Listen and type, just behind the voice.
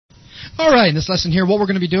All right, in this lesson here, what we're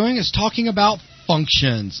going to be doing is talking about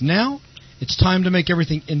functions. Now, it's time to make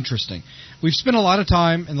everything interesting. We've spent a lot of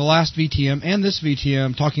time in the last VTM and this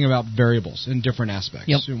VTM talking about variables in different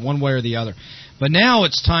aspects, in one way or the other. But now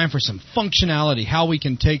it's time for some functionality, how we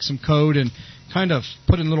can take some code and kind of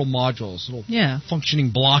put in little modules, little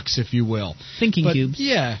functioning blocks, if you will. Thinking cubes.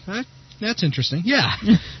 Yeah, that's interesting. Yeah.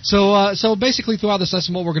 So basically throughout this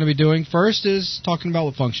lesson what we're going to be doing first is talking about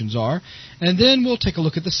what functions are, and then we'll take a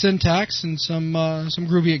look at the syntax and some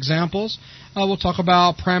groovy examples. We'll talk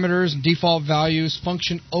about parameters and default values,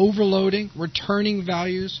 function overloading, returning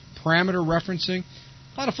values, parameter referencing.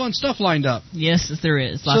 A lot of fun stuff lined up. Yes, there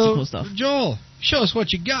is. Lots of cool stuff. Joel, show us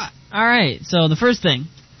what you got. All right, so the first thing,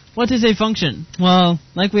 what is a function? Well,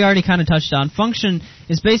 like we already kind of touched on, function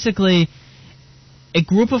is basically a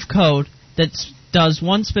group of code that does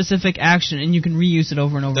one specific action, and you can reuse it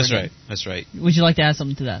over and over again. That's right. Would you like to add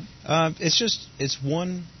something to that? It's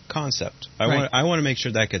one concept. I want to make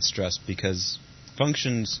sure that gets stressed because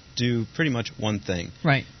functions do pretty much one thing.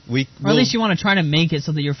 Right. Or at least you want to try to make it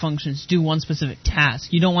so that your functions do one specific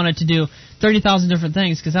task. You don't want it to do 30,000 different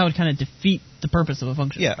things because that would kind of defeat the purpose of a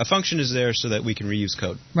function. Yeah, a function is there so that we can reuse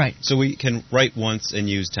code. Right. So we can write once and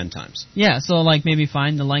use 10 times. Yeah, so like maybe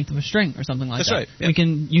find the length of a string or something like that. That's right. Yeah. We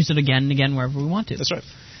can use it again and again wherever we want to. That's right.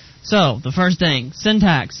 So, the first thing,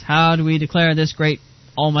 syntax. How do we declare this great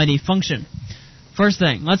almighty function? First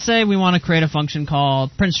thing, let's say we want to create a function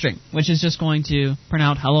called printString, which is just going to print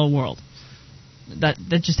out hello world. That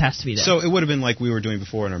just has to be there. So it would have been like we were doing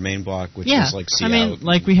before in our main block, which was like cout. I mean,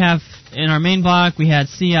 like we have in our main block, we had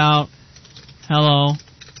cout, hello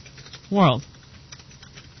world.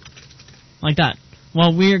 Like that.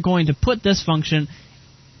 Well, we're going to put this function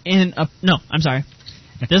in a... No, I'm sorry.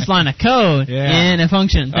 This line of code in a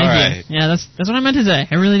function. Thank you. Yeah, that's what I meant to say.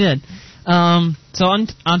 I really did. So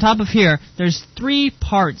on top of here, there's 3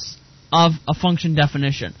 parts of a function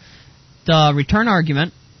definition. The return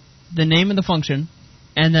argument, the name of the function,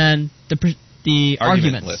 and then the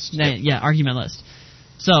argument list. Argument list.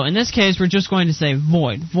 So in this case, we're just going to say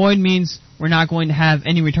void. Void means we're not going to have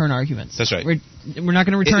any return arguments. That's right. We're not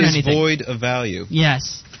going to return anything. It is void of value.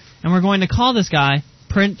 Yes. And we're going to call this guy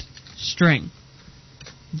printString.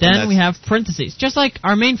 Then we have parentheses, just like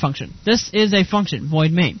our main function. This is a function,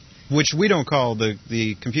 void main. Which we don't call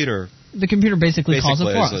the computer. The computer basically calls it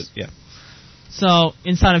for us. Yeah. So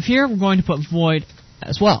inside of here, we're going to put void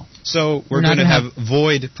as well. So we're going to have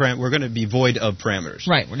void. We're going to be void of parameters.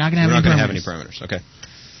 Right. We're not going to have any parameters. Okay.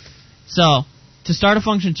 So to start a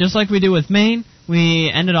function, just like we do with main, we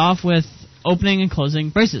end it off with opening and closing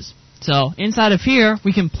braces. So inside of here,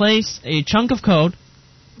 we can place a chunk of code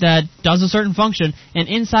that does a certain function, and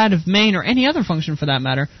inside of main, or any other function for that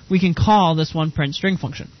matter, we can call this one printString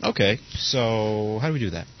function. Okay, so how do we do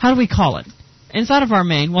that? How do we call it? Inside of our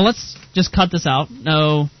main, well, let's just cut this out.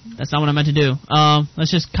 No, that's not what I meant to do. Let's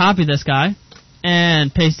just copy this guy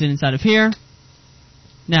and paste it inside of here.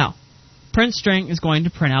 Now, printString is going to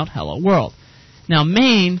print out hello world. Now,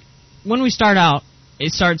 main, when we start out,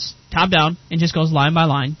 it starts top down and just goes line by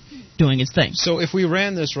line, doing its thing. So if we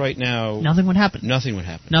ran this right now... Nothing would happen. Nothing would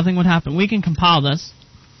happen. Nothing would happen. We can compile this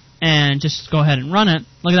and just go ahead and run it.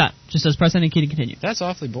 Look at that. Just says press any key to continue. That's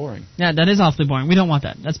awfully boring. Yeah, that is awfully boring. We don't want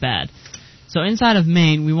that. That's bad. So inside of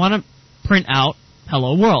main, we want to print out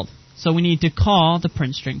hello world. So we need to call the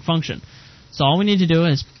printString function. So all we need to do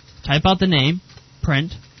is type out the name,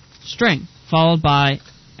 printString, followed by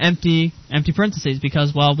empty parentheses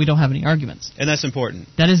because, well, we don't have any arguments. And that's important.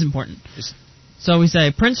 That is important. So we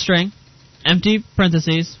say printString, empty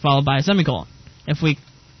parentheses, followed by a semicolon. If we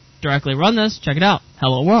directly run this, check it out.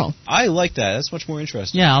 Hello world. I like that. That's much more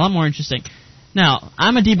interesting. Yeah, a lot more interesting. Now,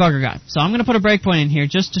 I'm a debugger guy, so I'm going to put a breakpoint in here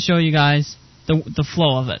just to show you guys the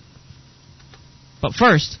flow of it. But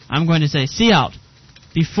first, I'm going to say cout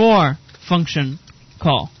before function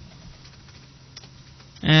call.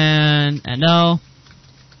 And no.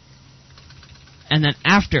 And then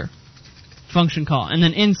after function call. And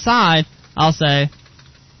then inside, I'll say...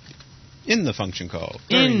 In the function call.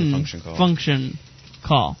 During the function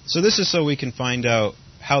call. So this is so we can find out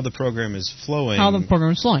how the program is flowing. How the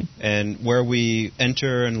program is flowing. And where we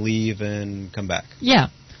enter and leave and come back. Yeah.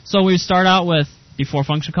 So we start out with before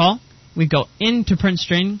function call. We go into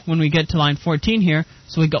printString when we get to line 14 here.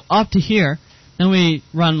 So we go up to here. Then we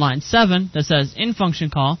run line 7 that says in function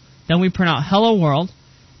call. Then we print out hello world.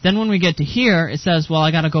 Then when we get to here, it says, well,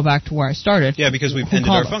 I got to go back to where I started. Yeah, because we've ended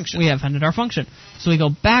our function. We have ended our function. So we go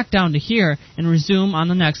back down to here and resume on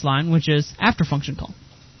the next line, which is after function call.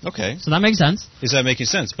 Okay. So that makes sense. Is that making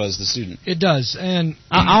sense, Buzz, the student? It does, and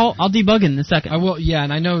I'll debug it in a second. I will, yeah,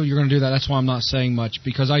 and I know you're going to do that. That's why I'm not saying much,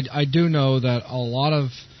 because I do know that a lot of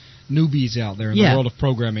newbies out there in the world of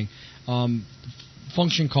programming,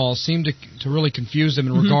 function calls seem to really confuse them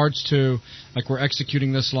in regards to, like, we're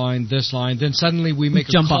executing this line, then suddenly we make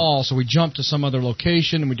a call, so we jump to some other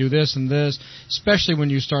location and we do this and this, especially when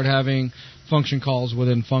you start having function calls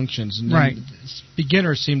within functions. And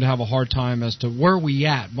beginners seem to have a hard time as to where we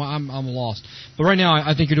at. Well, I'm lost. But right now,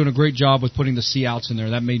 I think you're doing a great job with putting the C-outs in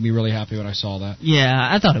there. That made me really happy when I saw that. Yeah,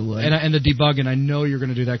 I thought it would. And the debugging, I know you're going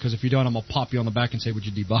to do that, because if you don't, I'm going to pop you on the back and say, would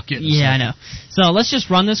you debug it? Yeah, I know. So let's just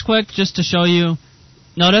run this quick just to show you.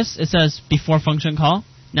 Notice it says before function call.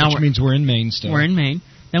 Now which means we're in main still. We're in main.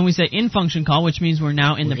 Then we say in function call, which means we're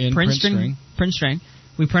now in the print string.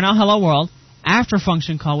 We print out hello world after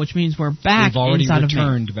function call, which means we're back We've already inside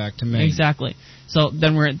returned of main. back to main. Exactly. So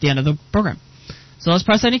then we're at the end of the program. So let's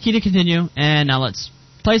press any key to continue, and now let's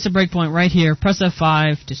place a breakpoint right here. Press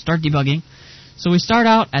F5 to start debugging. So we start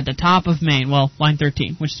out at the top of main, well, line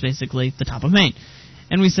 13, which is basically the top of main.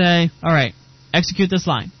 And we say, all right, execute this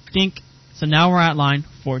line. Dink. So now we're at line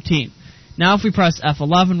 14. Now if we press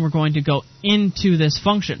F11, we're going to go into this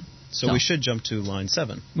function. So we should jump to line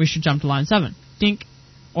 7. We should jump to line 7. Dink.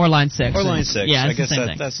 Or line 6. Or line 6. Yeah, I guess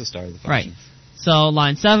that's the start of the function. Right. So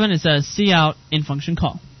line 7, it says cout in function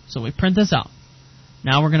call. So we print this out.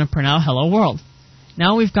 Now we're going to print out hello world.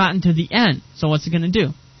 Now we've gotten to the end. So what's it going to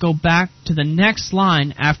do? Go back to the next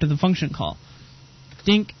line after the function call.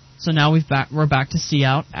 Dink. So now we're back to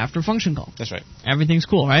cout after function call. That's right. Everything's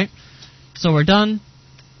cool, right? So we're done.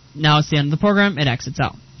 Now it's the end of the program. It exits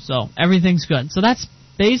out. So everything's good. So that's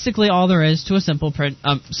basically all there is to a simple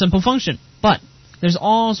function. But there's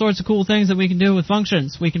all sorts of cool things that we can do with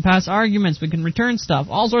functions. We can pass arguments. We can return stuff.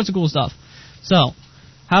 All sorts of cool stuff. So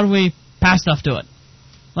how do we pass stuff to it?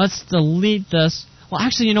 Let's delete this. Well,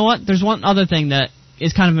 actually, you know what? There's one other thing that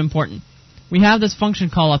is kind of important. We have this function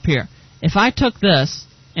call up here. If I took this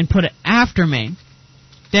and put it after main,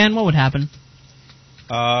 Dan, what would happen?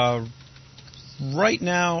 Right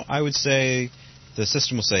now, I would say the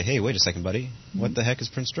system will say, hey, wait a second, buddy. What the heck is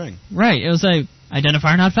print string? Right. It will say,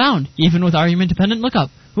 identifier not found, even with argument-dependent lookup.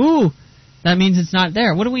 Ooh, that means it's not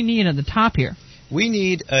there. What do we need at the top here? We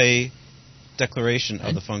need a declaration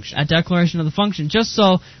of the function. A declaration of the function, just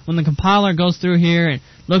so when the compiler goes through here and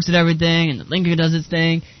looks at everything and the linker does its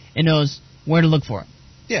thing, it knows where to look for it.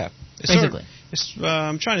 Yeah. Basically.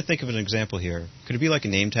 I'm trying to think of an example here. Could it be like a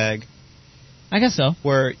name tag? I guess so.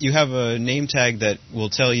 Where you have a name tag that will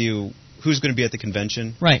tell you who's going to be at the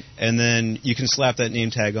convention. Right. And then you can slap that name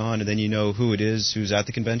tag on, and then you know who it is who's at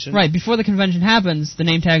the convention. Right. Before the convention happens, the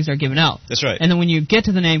name tags are given out. That's right. And then when you get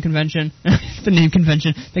to the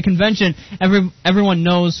convention, everyone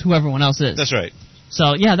knows who everyone else is. That's right.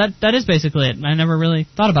 So, yeah, that is basically it. I never really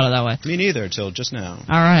thought about it that way. Me neither, till just now.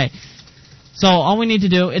 All right. So all we need to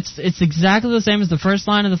do, it's exactly the same as the first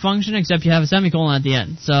line of the function, except you have a semicolon at the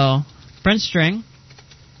end. So print string,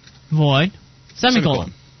 void,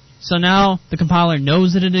 semicolon. So now the compiler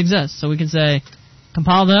knows that it exists. So we can say,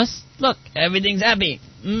 compile this. Look, everything's happy.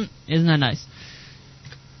 Isn't that nice?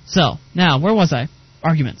 So now, where was I?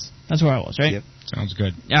 Arguments. That's where I was, right? Yep. Sounds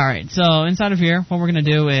good. All right. So inside of here, what we're going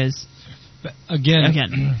to do is...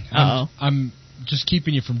 Again. I'm just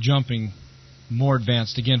keeping you from jumping more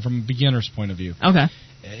advanced, again, from a beginner's point of view. Okay.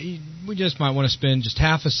 We just might want to spend just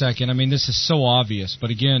half a second. I mean, this is so obvious,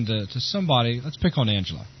 but again, to somebody, let's pick on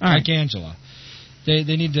Angela. All right. Like Angela. They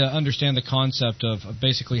need to understand the concept of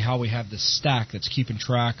basically how we have this stack that's keeping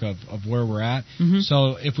track of where we're at. Mm-hmm.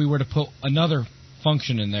 So if we were to put another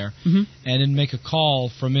function in there and then make a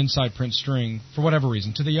call from inside print string, for whatever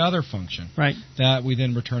reason, to the other function, right, that we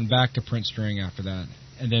then return back to print string after that.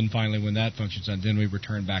 And then finally, when that function's done, then we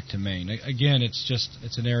return back to main. Again,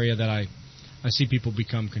 it's an area that I see people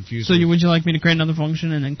become confused. So would you like me to create another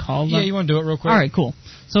function and then call them? Yeah, you want to do it real quick? All right, cool.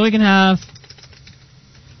 So we can have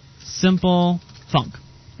simple func.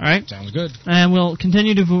 All right? Sounds good. And we'll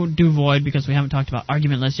continue to do void because we haven't talked about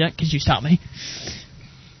argument list yet because you stopped me.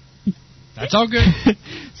 That's all good.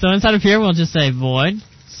 So inside of here, we'll just say void,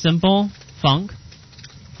 simple func,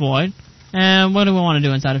 void. And what do we want to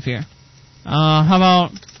do inside of here? How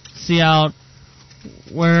about cout,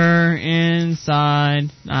 we're inside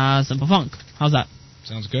simple func. How's that?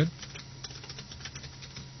 Sounds good.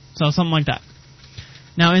 So something like that.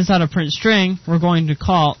 Now inside of print string, we're going to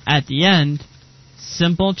call at the end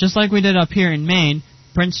simple, just like we did up here in main,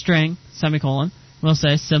 print string, semicolon. We'll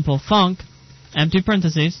say simple func, empty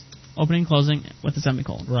parentheses, opening, closing with a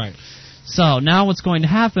semicolon. Right. So now what's going to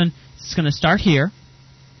happen, it's going to start here.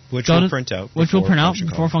 Which will print out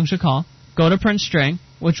before function call. Go to print string,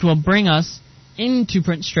 which will bring us into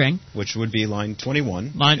print string. Which would be line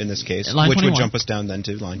 21 in this case. Line which 21. would jump us down then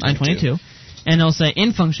to line 22. Line 22. And it'll say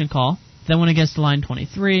in function call, Then when it gets to line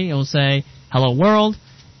 23, it will say hello world.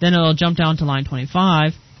 Then it'll jump down to line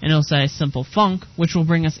 25, and it'll say simple func, which will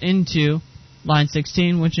bring us into line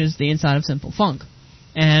 16, which is the inside of simple func.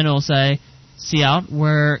 And it'll say cout,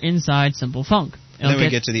 we're inside simple func. And then we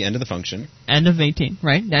get to the end of the function. End of 18,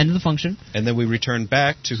 right? The end of the function. And then we return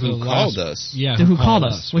back to who called us. Yeah, to who called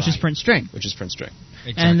us, which is print string. Which is print string.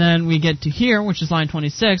 Exactly. And then we get to here, which is line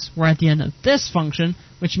 26. We're at the end of this function,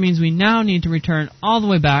 which means we now need to return all the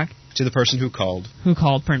way back to the person who called. Who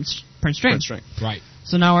called print string. Print string. Right.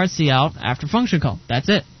 So now we're at cout after function call. That's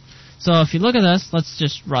it. So if you look at this, let's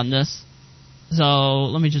just run this. So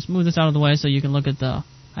let me just move this out of the way so you can look at the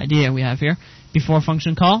idea we have here. Before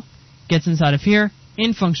function call, gets inside of here.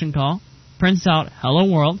 In function call, prints out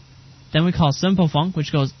hello world. Then we call simple func,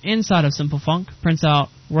 which goes inside of simple func, prints out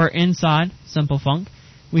we're inside simple func.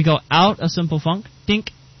 We go out of simple func,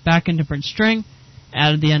 dink, back into print string.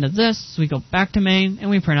 At the end of this, so we go back to main, and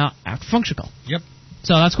we print out after function call. Yep.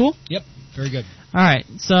 So that's cool? Yep. Very good. All right,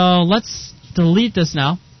 so let's delete this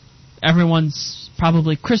now. Everyone's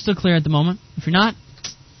probably crystal clear at the moment. If you're not,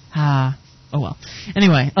 oh well.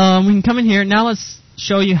 Anyway, we can come in here. Now let's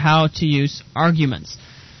show you how to use arguments.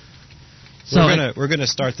 So we're gonna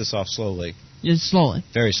start this off slowly. Just slowly.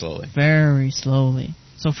 Very slowly. Very slowly.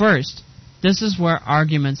 So first, this is where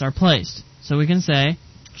arguments are placed. So we can say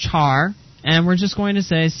char, and we're just going to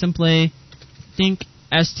say simply think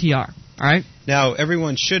str. All right. Now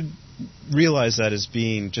everyone should realize that as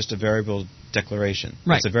being just a variable declaration.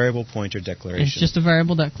 Right. It's a variable pointer declaration. It's just a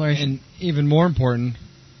variable declaration. And even more important,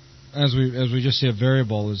 as we just see a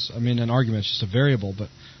variable is, an argument is just a variable, but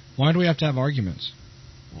why do we have to have arguments?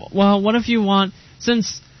 Well, what if you want,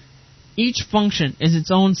 since each function is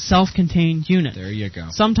its own self-contained unit. There you go.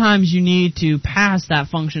 Sometimes you need to pass that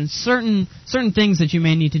function certain things that you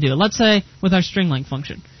may need to do. Let's say with our string length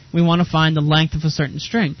function, we want to find the length of a certain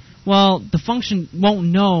string. Well, the function won't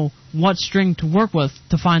know what string to work with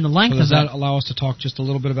to find the length of it. Does that allow us to talk just a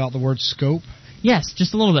little bit about the word scope? Yes,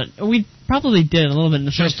 just a little bit. We probably did a little bit in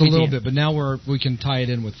the first Just a little bit, but now we can tie it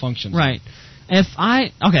in with functions. Right.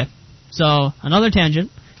 Okay, so another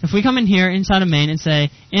tangent. If we come in here inside of main and say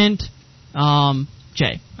int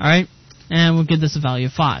j, alright? And we'll give this a value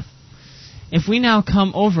of 5. If we now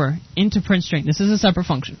come over into print string, this is a separate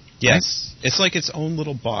function. Yes. Right? It's like its own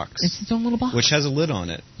little box. It's its own little box. Which has a lid on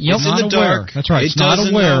it. Yep. It's in the dark. That's right. It's not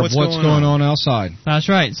aware of what's going on outside. That's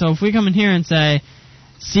right. So if we come in here and say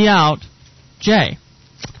cout j,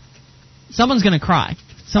 someone's going to cry.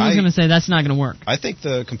 Someone's going to say that's not going to work. I think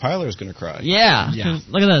the compiler is going to cry. Yeah.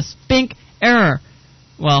 Look at this. Bink, error.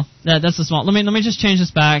 Well, that's a small. Let me just change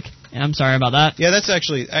this back. I'm sorry about that. Yeah, that's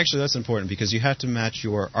actually that's important because you have to match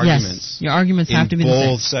your arguments. Yes, your arguments have to be in the same.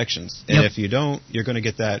 both sections. And if you don't, you're going to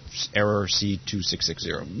get that error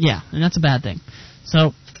C2660. Yeah, and that's a bad thing.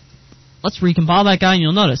 So let's recompile that guy, and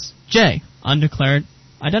you'll notice J, undeclared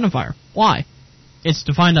identifier. Why? It's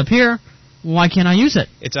defined up here. Why can't I use it?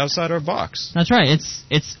 It's outside our box. That's right.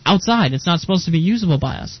 It's outside. It's not supposed to be usable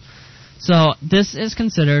by us. So this is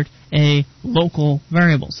considered a local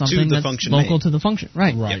variable, something that's local to the function.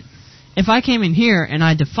 Right. Right. Yep. If I came in here and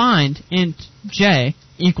I defined int j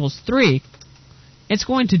equals 3, it's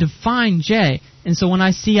going to define j. And so when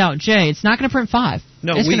I cout j, it's not going to print 5.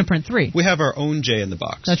 No, it's going to print 3. We have our own j in the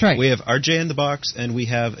box. That's right. We have our j in the box, and we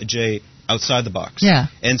have a j outside the box. Yeah.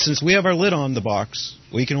 And since we have our lid on the box,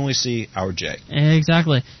 we can only see our j.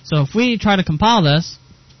 Exactly. So if we try to compile this,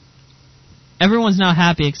 everyone's now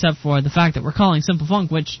happy except for the fact that we're calling simple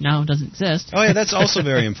func, which now doesn't exist. Oh, yeah, that's also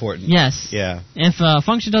very important. Yes. Yeah. If a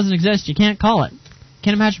function doesn't exist, you can't call it.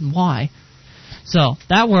 Can't imagine why. So,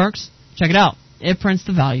 that works. Check it out. It prints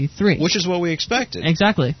the value 3. Which is what we expected.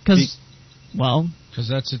 Exactly. Because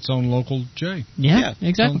that's its own local J. Yeah, exactly.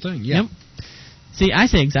 Its own thing, yeah. Yep. See, I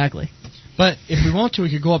say exactly. But if we want to, we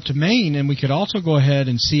could go up to main, and we could also go ahead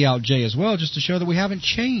and cout J as well, just to show that we haven't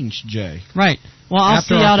changed J. Right. Well, I'll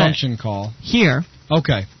after cout our function call. Here.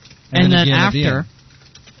 Okay. And then after,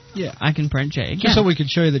 yeah, I can print J again. Just so we can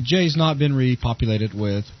show you that J's not been repopulated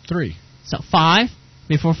with 3. So 5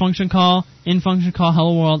 before function call, in function call,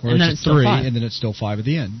 hello world, and then it's still 3, 5. and then it's still 5 at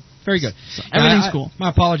the end. Very good. So everything's cool.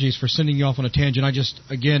 My apologies for sending you off on a tangent. I just,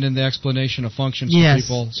 again, in the explanation of functions for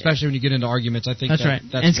people, especially when you get into arguments, I think that's right.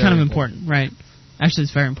 That's it's kind of important, right? Actually,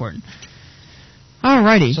 it's very important.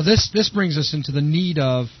 Alrighty. So this brings us into the need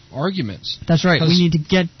of arguments. That's right. We need to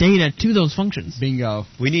get data to those functions. Bingo.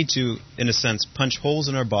 We need to, in a sense, punch holes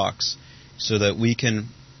in our box so that we can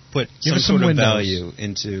put some sort of value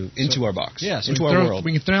into our box, into our world.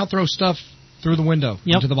 We can now throw stuff through the window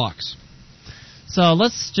into the box. So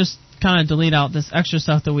let's just kind of delete out this extra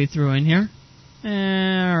stuff that we threw in here.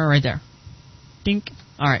 Right there. Dink.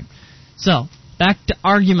 All right. So, back to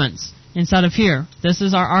arguments. Inside of here, this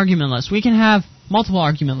is our argument list. We can have multiple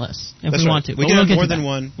argument lists if we want to. We can have more than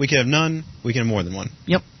one. We can have none. We can have more than one.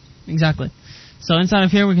 Yep, exactly. So inside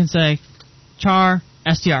of here, we can say char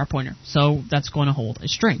str pointer. So that's going to hold a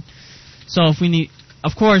string. So if we need,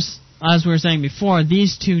 of course, as we were saying before,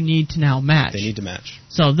 these two need to now match. They need to match.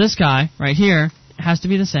 So this guy right here has to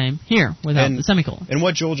be the same here without the semicolon. And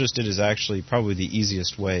what Joel just did is actually probably the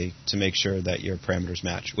easiest way to make sure that your parameters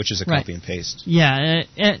match, which is a copy and paste. Yeah,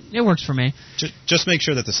 it works for me. Just make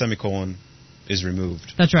sure that the semicolon is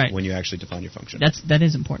removed. That's right. When you actually define your function. That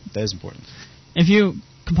is important. That is important. If you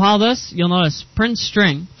compile this, you'll notice print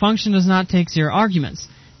string function does not take 0 arguments.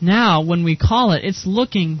 Now, when we call it, it's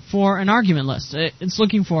looking for an argument list. It's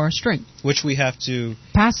looking for a string. Which we have to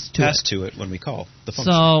pass to it when we call the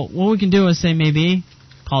function. So what we can do is say maybe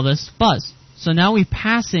call this buzz. So now we're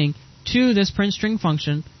passing to this print string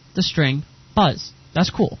function the string buzz. That's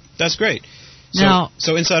cool. That's great.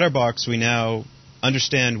 So inside our box, we now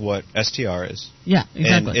understand what str is. Yeah,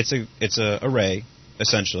 exactly. And it's a array,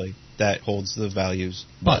 essentially, that holds the values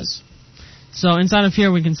buzz. So inside of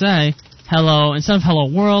here, we can say hello, instead of hello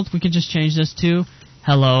world, we can just change this to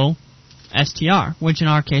hello str, which in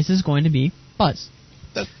our case is going to be buzz.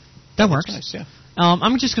 That works. Nice, yeah.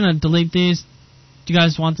 I'm just going to delete these. Do you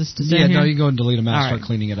guys want this to stay here? Yeah, no, you go and delete them and start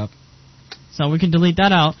cleaning it up. So we can delete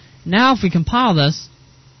that out. Now if we compile this,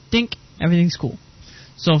 dink, everything's cool.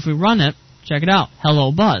 So if we run it, check it out,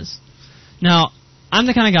 hello buzz. Now, I'm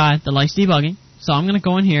the kind of guy that likes debugging, so I'm going to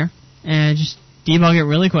go in here and just debug it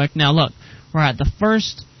really quick. Now look, we're at the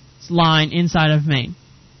first line inside of main.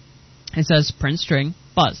 It says print string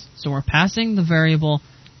buzz. So we're passing the variable,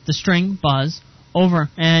 the string buzz, over.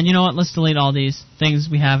 And you know what? Let's delete all these things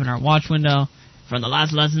we have in our watch window from the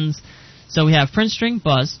last lessons. So we have print string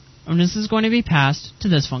buzz, and this is going to be passed to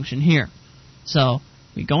this function here. So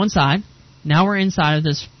we go inside. Now we're inside of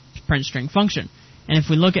this print string function. And if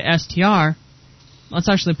we look at str, let's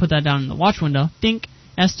actually put that down in the watch window. Dink,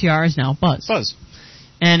 str is now buzz. Buzz.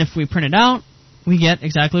 And if we print it out, we get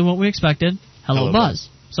exactly what we expected. Hello buzz.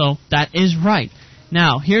 So that is right.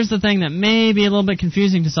 Now, here's the thing that may be a little bit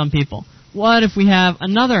confusing to some people. What if we have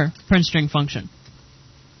another print string function?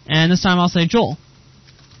 And this time I'll say Joel.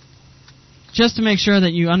 Just to make sure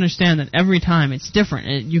that you understand that every time it's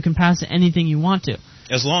different. You can pass it anything you want to.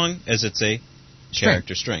 As long as it's a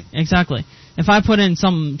character string. Exactly. If I put in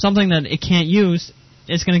something that it can't use,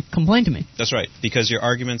 it's going to complain to me. That's right, because your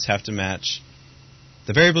arguments have to match.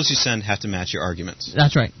 The variables you send have to match your arguments.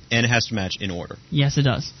 That's right. And it has to match in order. Yes, it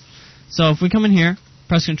does. So if we come in here,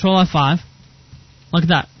 press Control F5, look at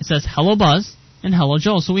that. It says hello buzz and hello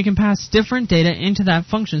Joel. So we can pass different data into that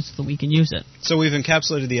function so that we can use it. So we've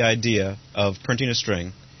encapsulated the idea of printing a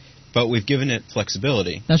string, but we've given it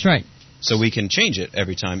flexibility. That's right. So we can change it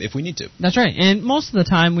every time if we need to. That's right. And most of the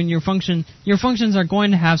time when your functions are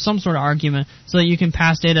going to have some sort of argument so that you can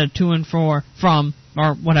pass data to and from,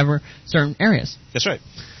 or whatever, certain areas. That's right.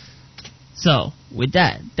 So, with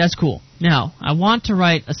that, that's cool. Now, I want to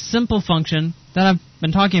write a simple function that I've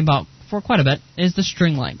been talking about for quite a bit, is the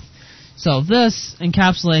string length. So this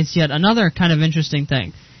encapsulates yet another kind of interesting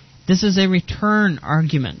thing. This is a return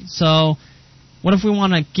argument. So, what if we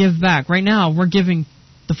want to give back? Right now, we're giving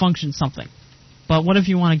the function something. But what if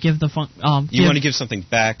you want to give the you want to give something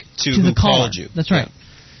back to who the caller. Called you. That's right.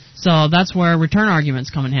 So that's where return arguments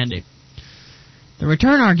come in handy. The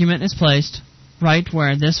return argument is placed right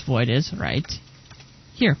where this void is, right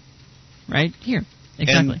here. Right here.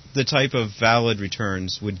 Exactly. And the type of valid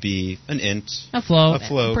returns would be an int, a float,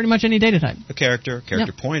 pretty much any data type. A character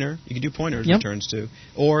pointer. You can do pointers returns too.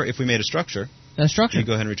 Or if we made a structure, you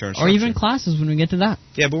go ahead and return structure. Or even classes when we get to that.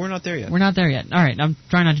 Yeah, but we're not there yet. We're not there yet. All right, I'm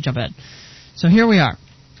trying not to jump ahead. So here we are.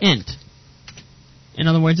 Int. In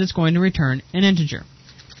other words, it's going to return an integer.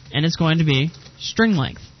 And it's going to be string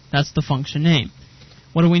length. That's the function name.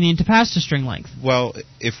 What do we need to pass to string length? Well,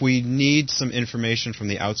 if we need some information from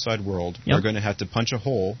the outside world, we're going to have to punch a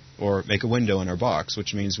hole or make a window in our box,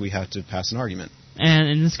 which means we have to pass an argument. And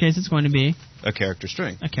in this case, it's going to be a character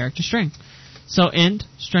string. A character string. So int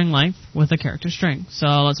string length with a character string. So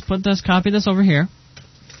let's copy this over here,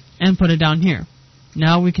 and put it down here.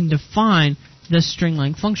 Now we can define this string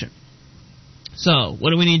length function. So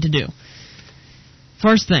what do we need to do?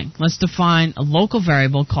 First thing, let's define a local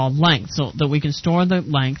variable called length so that we can store the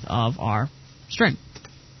length of our string.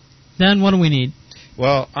 Then what do we need?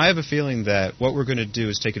 Well, I have a feeling that what we're going to do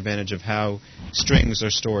is take advantage of how strings are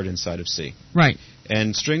stored inside of C. Right.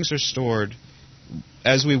 And strings are stored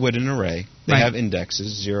as we would an array. They have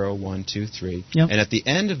indexes, 0, 1, 2, 3. Yep. And at the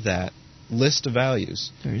end of that list of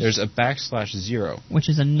values, there's a \0, which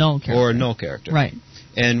is a null character, or a null character. Right.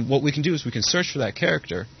 And what we can do is we can search for that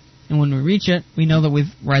character. And when we reach it, we know that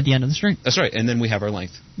we're at the end of the string. That's right. And then we have our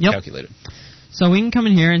length calculated. So we can come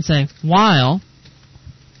in here and say, while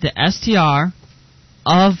the str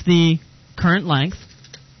of the current length.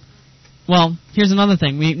 Well, here's another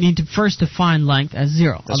thing. We need to first define length as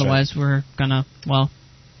 0. That's Otherwise, we're gonna,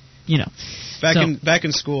 Back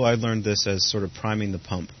in school, I learned this as sort of priming the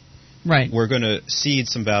pump. Right. We're going to seed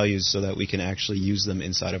some values so that we can actually use them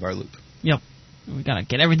inside of our loop. Yep. We gotta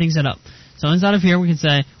get everything set up. So inside of here, we can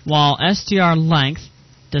say, while str length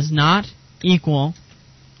does not equal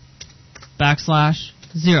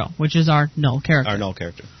 \0, which is our null character. Our null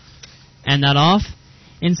character. And that off.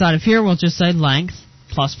 Inside of here, we'll just say length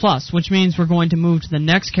 ++, which means we're going to move to the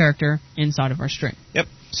next character inside of our string. Yep.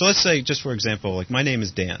 So let's say, just for example, like my name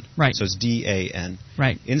is Dan. Right. So it's D-A-N.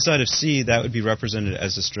 Right. Inside of C, that would be represented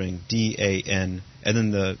as a string D-A-N, and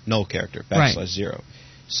then the null character, \0.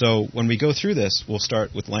 So when we go through this, we'll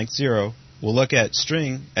start with length 0. We'll look at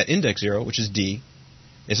string at index 0, which is D.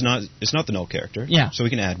 It's not the null character. Yeah. So we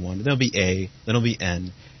can add 1. Then it'll be A. Then it'll be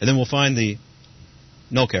N. And then we'll find the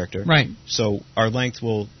null character. Right. So our length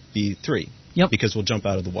will be 3. Yep. Because we'll jump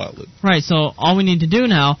out of the while loop. Right, so all we need to do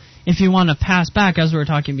now, if you want to pass back, as we were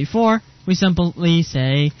talking before, we simply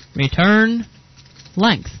say return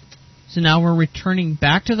length. So now we're returning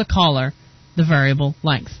back to the caller the variable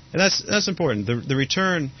length. And that's important. The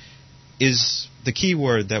return is the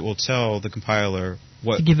keyword that will tell the compiler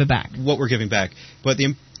what to give it back. What we're giving back. But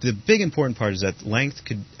the big important part is that length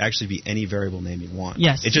could actually be any variable name you want.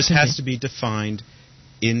 Yes. It just has to be defined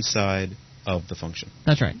inside of the function.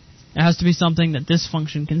 That's right. It has to be something that this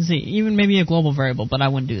function can see. Even maybe a global variable, but I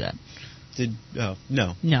wouldn't do that.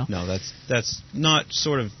 No. That's not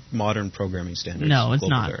sort of modern programming standards. No, it's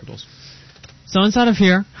global not. Variables. So inside of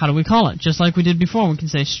here, how do we call it? Just like we did before, we can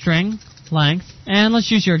say string length, and let's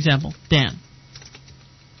use your example, Dan.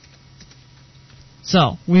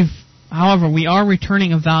 So however, we are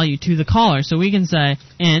returning a value to the caller, so we can say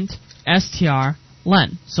int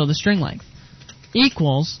str_len, so the string length,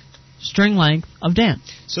 equals string length of Dan.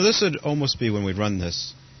 So this would almost be, when we run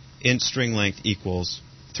this, int string length equals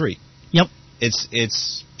 3. Yep. It's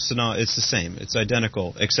the same. It's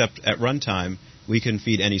identical, except at runtime we can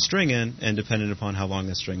feed any string in, and depending upon how long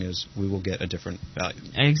the string is, we will get a different value.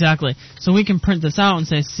 Exactly. So we can print this out and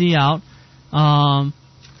say cout.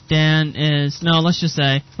 Dan is let's just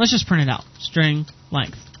print it out. String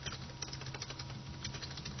length,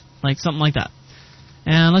 like something like that.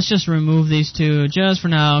 And let's just remove these two just for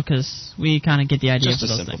now, because we kind of get the idea just for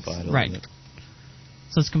those things. Just to simplify it a right. little bit.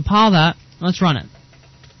 So let's compile that. Let's run it.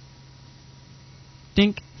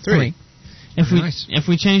 Dink 3. If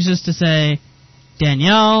we change this to say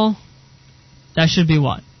Danielle, that should be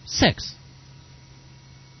what? 6.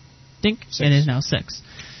 Dink. 6. It is now 6.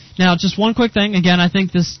 Now, just one quick thing. Again, I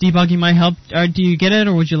think this debugging might help. Do you get it,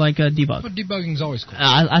 or would you like a debug? But debugging is always cool.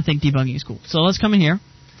 I think debugging is cool. So let's come in here,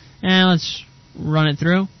 and let's run it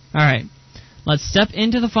through. All right. Let's step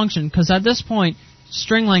into the function, because at this point,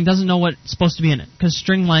 string length doesn't know what's supposed to be in it, because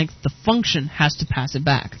string length, the function, has to pass it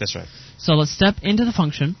back. That's right. So let's step into the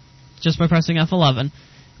function just by pressing F11. And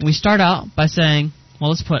we start out by saying,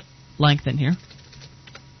 well, let's put length in here.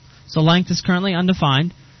 So length is currently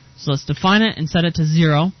undefined. So let's define it and set it to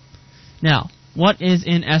 0. Now, what is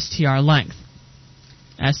in str length?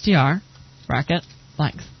 Str bracket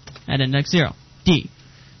length at index 0. D.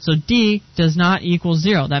 So D does not equal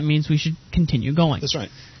 0. That means we should continue going. That's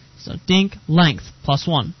right. So dink length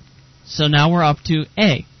 +1. So now we're up to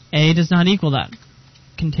A. A does not equal that.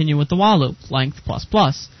 Continue with the while loop. Length ++.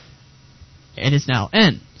 It is now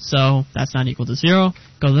N. So that's not equal to 0.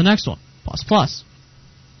 Go to the next one. ++.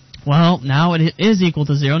 Well, now it is equal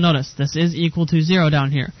to 0. Notice, this is equal to 0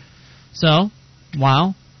 down here. So,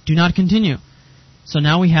 while, do not continue. So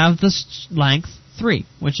now we have this length 3,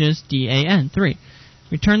 which is DAN, 3.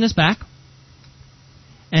 Return this back.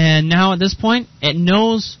 And now at this point, it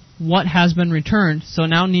knows what has been returned, so it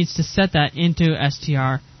now needs to set that into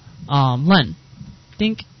str_len.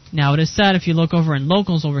 Think. Now it is set. If you look over in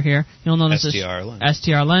locals over here, you'll notice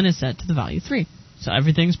str_len is set to the value 3. So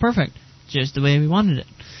everything's perfect, just the way we wanted it.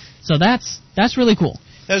 So that's really cool.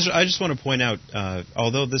 I just want to point out,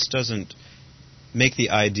 although this doesn't make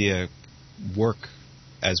the idea work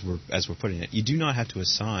as we're putting it, you do not have to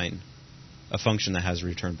assign a function that has a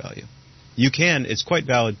return value. You can. It's quite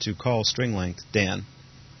valid to call string length Dan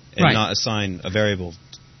and not assign a variable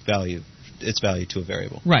value, its value to a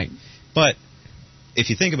variable. Right. But if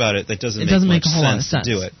you think about it, that doesn't make a whole lot of sense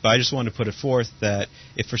to do it. But I just wanted to put it forth that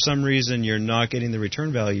if for some reason you're not getting the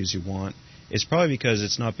return values you want, it's probably because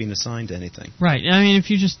it's not being assigned to anything. Right. I mean, if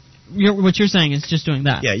you just what you're saying is just doing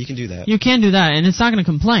that. Yeah, you can do that. You can do that, and it's not going to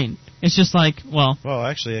complain. It's just like, well... Well,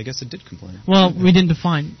 actually, I guess it did complain. Well, we didn't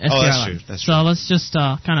define STR. Oh, that's true. That's true. So let's just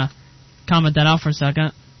kind of comment that out for a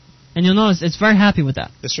second. And you'll notice it's very happy with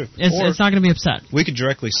that. That's true. It's not going to be upset. We could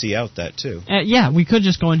directly see out that, too. Yeah, we could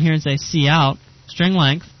just go in here and say see out, string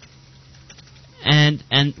length, and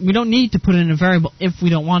we don't need to put it in a variable if we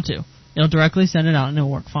don't want to. It'll directly send it out, and it'll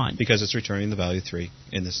work fine. Because it's returning the value 3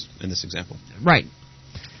 in this example. Right.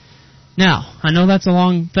 Now, I know that's a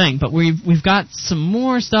long thing, but we've got some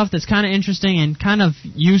more stuff that's kind of interesting and kind of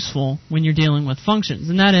useful when you're dealing with functions,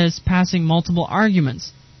 and that is passing multiple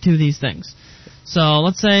arguments to these things. So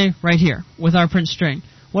let's say right here with our print string,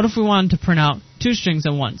 what if we wanted to print out 2 strings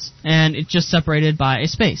at once and it's just separated by a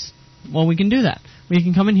space? Well, we can do that. We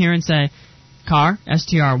can come in here and say char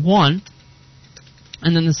str1,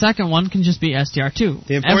 and then the second one can just be str2.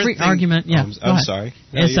 Every argument, I'm sorry,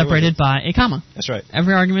 is separated by a comma. That's right.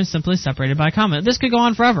 Every argument is simply separated by a comma. This could go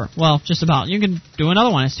on forever. Well, just about. You can do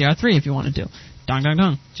another one, str3, if you wanted to. Dong, dong,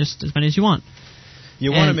 dong. Just as many as you want.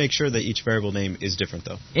 You want to make sure that each variable name is different,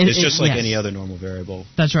 though. It's just like any other normal variable.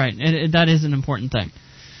 That's right. That is an important thing.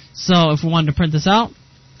 So if we wanted to print this out,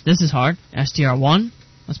 this is hard. str1.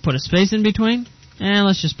 Let's put a space in between, and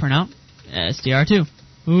let's just print out str2.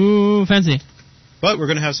 Ooh, fancy. But we're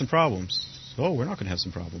going to have some problems. Oh, we're not going to have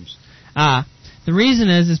some problems. The reason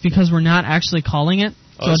is because we're not actually calling it,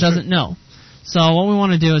 so it doesn't know. So what we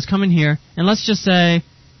want to do is come in here, and let's just say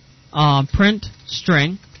print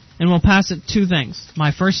string, and we'll pass it 2 things,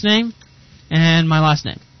 my first name and my last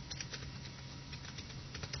name.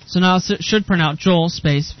 So now it should print out Joel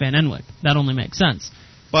space Van Enwick. That only makes sense.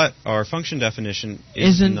 But our function definition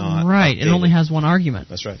isn't not right. updated. It only has 1 argument.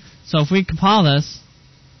 That's right. So if we compile this,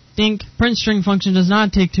 think print string function does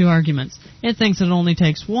not take 2 arguments. It thinks it only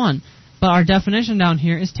takes 1. But our definition down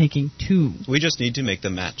here is taking 2. We just need to make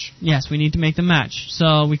them match. Yes, we need to make them match.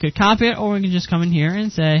 So we could copy it, or we can just come in here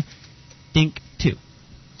and say dink2.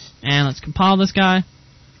 And let's compile this guy,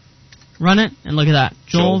 run it, and look at that.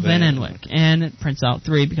 Joel Van Enwick. And it prints out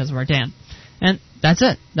 3 because of our Dan. And that's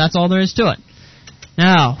it. That's all there is to it.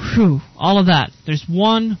 Now, all of that. There's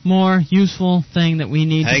one more useful thing that we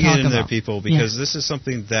need to talk about. Hang in there, people, because this is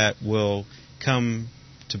something that will come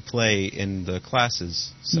to play in the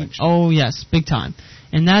classes section. Oh, yes, big time.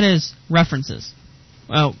 And that is references.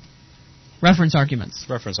 Well, reference arguments.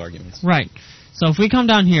 Reference arguments. Right. So if we come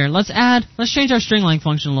down here, let's change our string length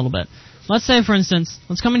function a little bit. Let's say, for instance,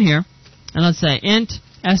 let's come in here, and let's say int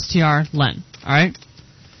strlen, alright?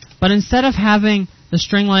 But instead of having the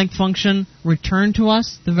string length function return to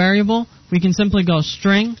us the variable, we can simply go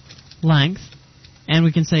string length, and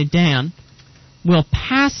we can say Dan. We'll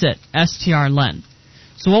pass it strlen.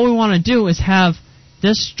 So what we want to do is have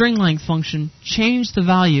this string length function change the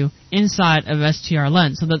value inside of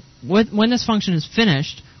strlen, so that when this function is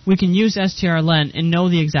finished, we can use strlen and know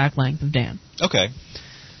the exact length of Dan. Okay.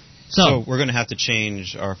 So we're going to have to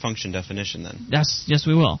change our function definition then. Yes,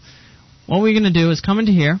 we will. What we're going to do is come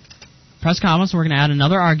into here, press comma, so we're going to add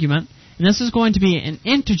another argument, and this is going to be an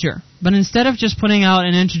integer. But instead of just putting out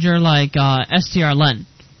an integer like strlen,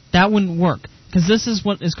 that wouldn't work, because this is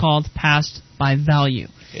what is called passed by value.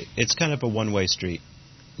 It's kind of a one-way street.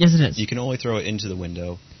 Yes, it is. You can only throw it into the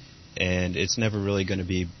window, and it's never really going to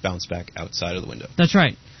be bounced back outside of the window. That's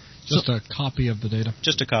right. Just a copy of the data.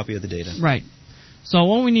 Just a copy of the data. Right. So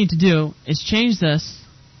what we need to do is change this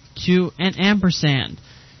to an ampersand.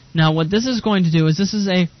 Now what this is going to do is this is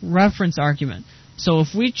a reference argument. So if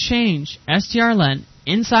we change strlen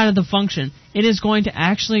inside of the function, it is going to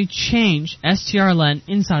actually change strlen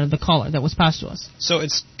inside of the caller that was passed to us. So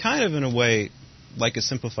it's kind of in a way like a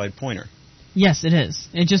simplified pointer. Yes, it is.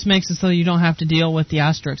 It just makes it so you don't have to deal with the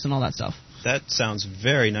asterisks and all that stuff. That sounds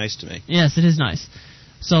very nice to me. Yes, it is nice.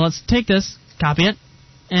 So let's take this, copy it,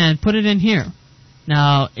 and put it in here.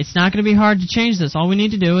 Now, it's not going to be hard to change this. All we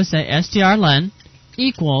need to do is say strlen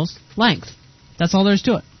equals length. That's all there is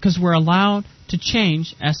to it, because we're allowed to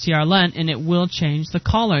change strlen, and it will change the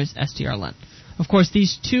caller's strlen. Of course,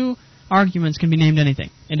 these 2 arguments can be named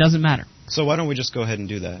anything. It doesn't matter. So why don't we just go ahead and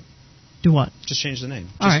do that? Do what? Just change the name.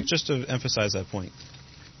 All just to emphasize that point.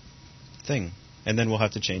 Thing. And then we'll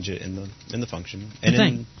have to change it in the function.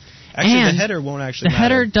 And the header won't actually matter. The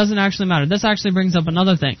header doesn't actually matter. This actually brings up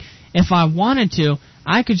another thing. If I wanted to,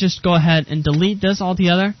 I could just go ahead and delete this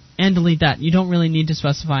altogether and delete that. You don't really need to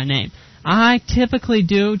specify a name. I typically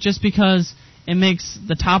do just because it makes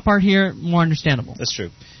the top part here more understandable. That's true.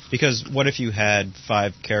 Because what if you had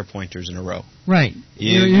 5 care pointers in a row? Right.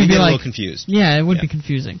 You'd be a little confused. Yeah, it would be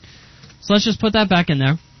confusing. So let's just put that back in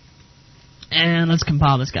there. And let's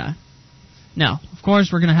compile this guy. Now, of course,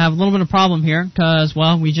 we're going to have a little bit of problem here because,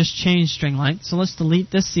 well, we just changed string length. So let's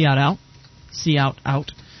delete this cout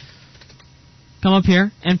out. Come up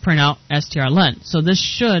here and print out strlen. So this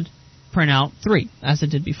should print out 3, as it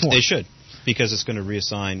did before. It should, because it's going to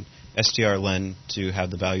reassign strlen to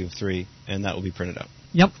have the value of 3, and that will be printed out.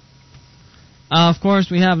 Yep. Of course,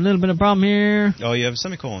 we have a little bit of problem here. Oh, you have a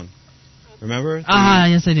semicolon. Remember?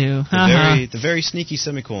 Yes, I do. The very sneaky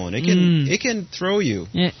semicolon. It can throw you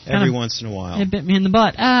every once in a while. It bit me in the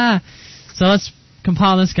butt. So let's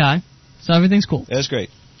compile this guy. So everything's cool. That's great.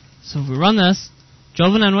 So if we run this,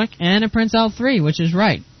 Jolvin Enwick, and it prints out 3, which is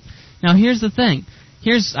right. Now here's the thing.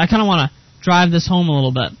 I kind of want to drive this home a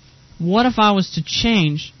little bit. What if I was to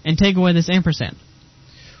change and take away this ampersand?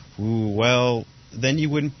 Ooh, well, then you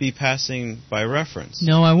wouldn't be passing by reference.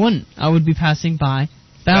 No, I wouldn't. I would be passing by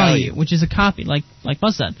value, which is a copy, like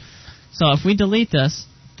Buzz said. So if we delete this,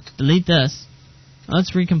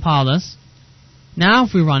 let's recompile this. Now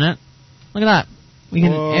if we run it, look at that. We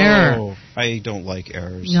get an error. I don't like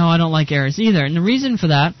errors. No, I don't like errors either. And the reason for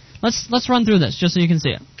that, let's run through this just so you can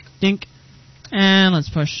see it. Dink. And let's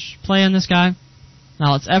push play on this guy.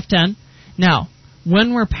 Now let's F10. Now,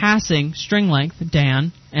 when we're passing string length,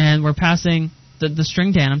 Dan, and we're passing the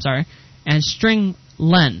string Dan, and string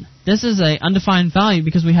len, this is a undefined value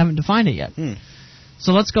because we haven't defined it yet.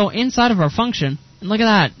 So let's go inside of our function, and look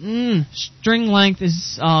at that. String length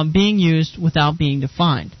is being used without being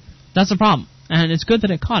defined. That's a problem. And it's good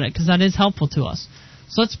that it caught it, because that is helpful to us.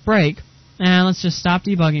 So let's break, and let's just stop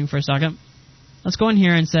debugging for a second. Let's go in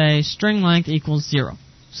here and say string length equals 0.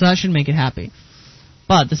 So that should make it happy.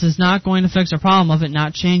 But this is not going to fix our problem of it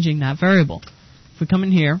not changing that variable. If we come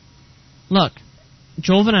in here, look,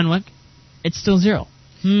 Jolvin Enwick, it's still 0.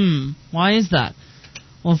 Why is that?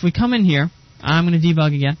 Well, if we come in here, I'm going to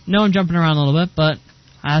debug again. No, I'm jumping around a little bit, but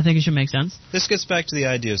I think it should make sense. This gets back to the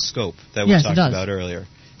idea of scope that we talked about earlier.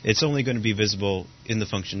 It's only going to be visible in the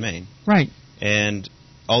function main. Right. And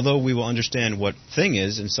although we will understand what thing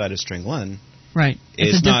is inside of string len, right,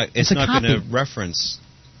 it's not going to reference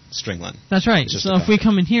string len. That's right. So if we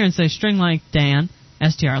come in here and say string length Dan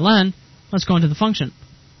strlen, let's go into the function.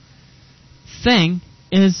 Thing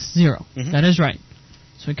is 0. That is right.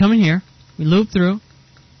 So we come in here, we loop through.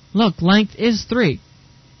 Look, length is 3.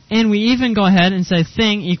 And we even go ahead and say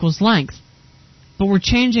thing equals length. But we're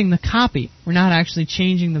changing the copy. We're not actually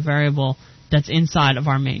changing the variable that's inside of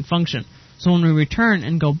our main function. So when we return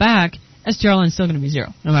and go back, strlen is still going to be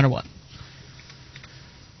 0, no matter what.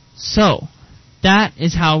 So that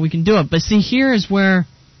is how we can do it. But see, here is where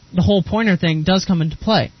the whole pointer thing does come into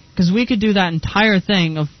play. Because we could do that entire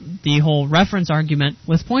thing of the whole reference argument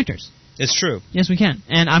with pointers. It's true. Yes, we can.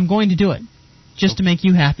 And I'm going to do it, just to make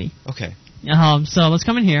you happy. Okay. So let's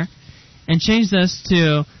come in here and change this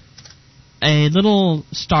to a little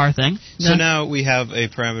star thing. So now we have a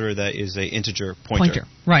parameter that is an integer pointer.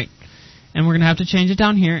 Right. And we're going to have to change it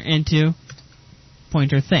down here into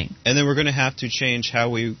pointer thing. And then we're going to have to change how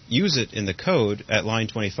we use it in the code at line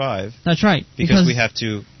 25. That's right. Because we have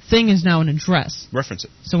to... Thing is now an address. Reference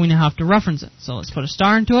it. So we now have to reference it. So let's put a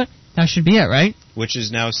star into it. That should be it, right? Which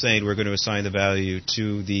is now saying we're going to assign the value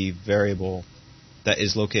to the variable that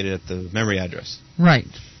is located at the memory address. Right.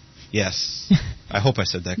 Yes. I hope I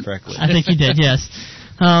said that correctly. I think you did, yes.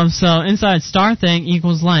 So inside star thing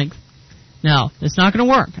equals length. Now, it's not going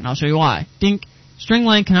to work, and I'll show you why. Dink. String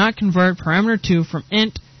length cannot convert parameter 2 from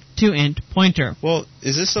int to int pointer. Well,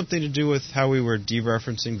 is this something to do with how we were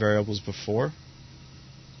dereferencing variables before?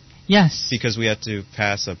 Yes. Because we have to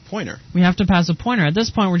pass a pointer. We have to pass a pointer. At this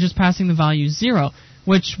point, we're just passing the value 0,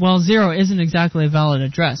 which, well, 0 isn't exactly a valid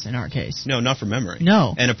address in our case. No, not for memory.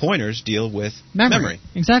 No. And pointers deal with memory.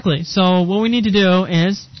 Exactly. So what we need to do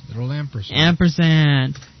is... Little ampersand.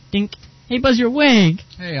 Ampersand. Dink. Hey, Buzz, you're awake.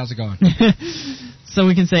 Hey, how's it going? So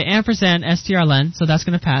we can say ampersand strlen, so that's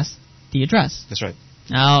going to pass the address. That's right.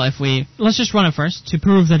 Now, let's just run it first to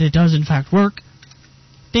prove that it does in fact work.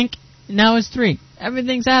 Dink. Now it's 3.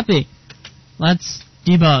 Everything's happy. Let's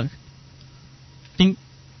debug. Dink.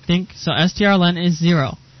 Dink. So strlen is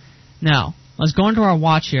 0. Now, let's go into our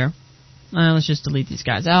watch here. And let's just delete these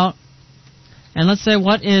guys out. And let's say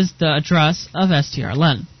what is the address of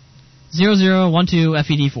strlen?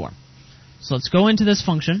 0012FED4. So let's go into this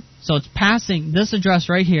function. So it's passing this address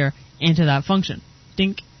right here into that function.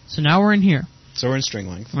 Dink. So now we're in here. So we're in string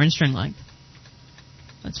length. We're in string length.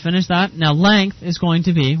 Let's finish that. Now length is going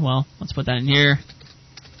to be, well, let's put that in here.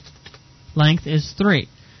 Length is 3.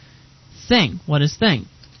 Thing. What is thing?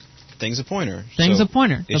 Thing's a pointer. Thing's a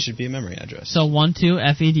pointer. It should be a memory address. So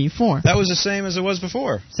 12FED4. That was the same as it was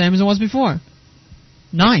before. Same as it was before.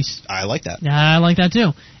 Nice. I like that. Yeah, I like that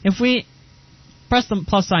too. If we press the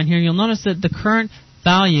plus sign here, you'll notice that the current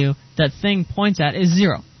value that thing points at is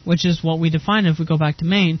 0, which is what we defined if we go back to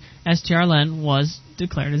main. strlen was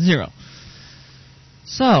declared as 0.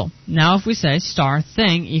 So, now if we say star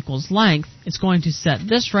thing equals length, it's going to set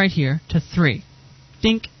this right here to 3.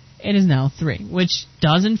 Dink, it is now 3, which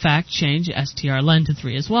does in fact change strlen to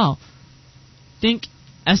 3 as well. Dink,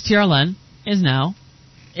 strlen is now,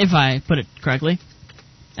 if I put it correctly,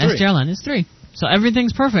 3. strlen is 3. So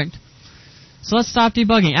everything's perfect. So let's stop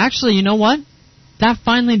debugging. Actually, you know what? That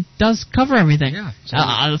finally does cover everything. Yeah.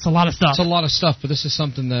 That's a lot of stuff. It's a lot of stuff, but this is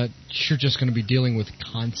something that you're just going to be dealing with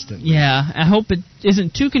constantly. Yeah, I hope it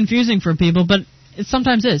isn't too confusing for people, but it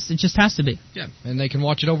sometimes is. It just has to be. Yeah, and they can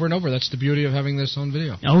watch it over and over. That's the beauty of having this on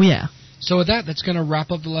video. Oh, yeah. So with that, that's going to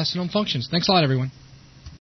wrap up the lesson on functions. Thanks a lot, everyone.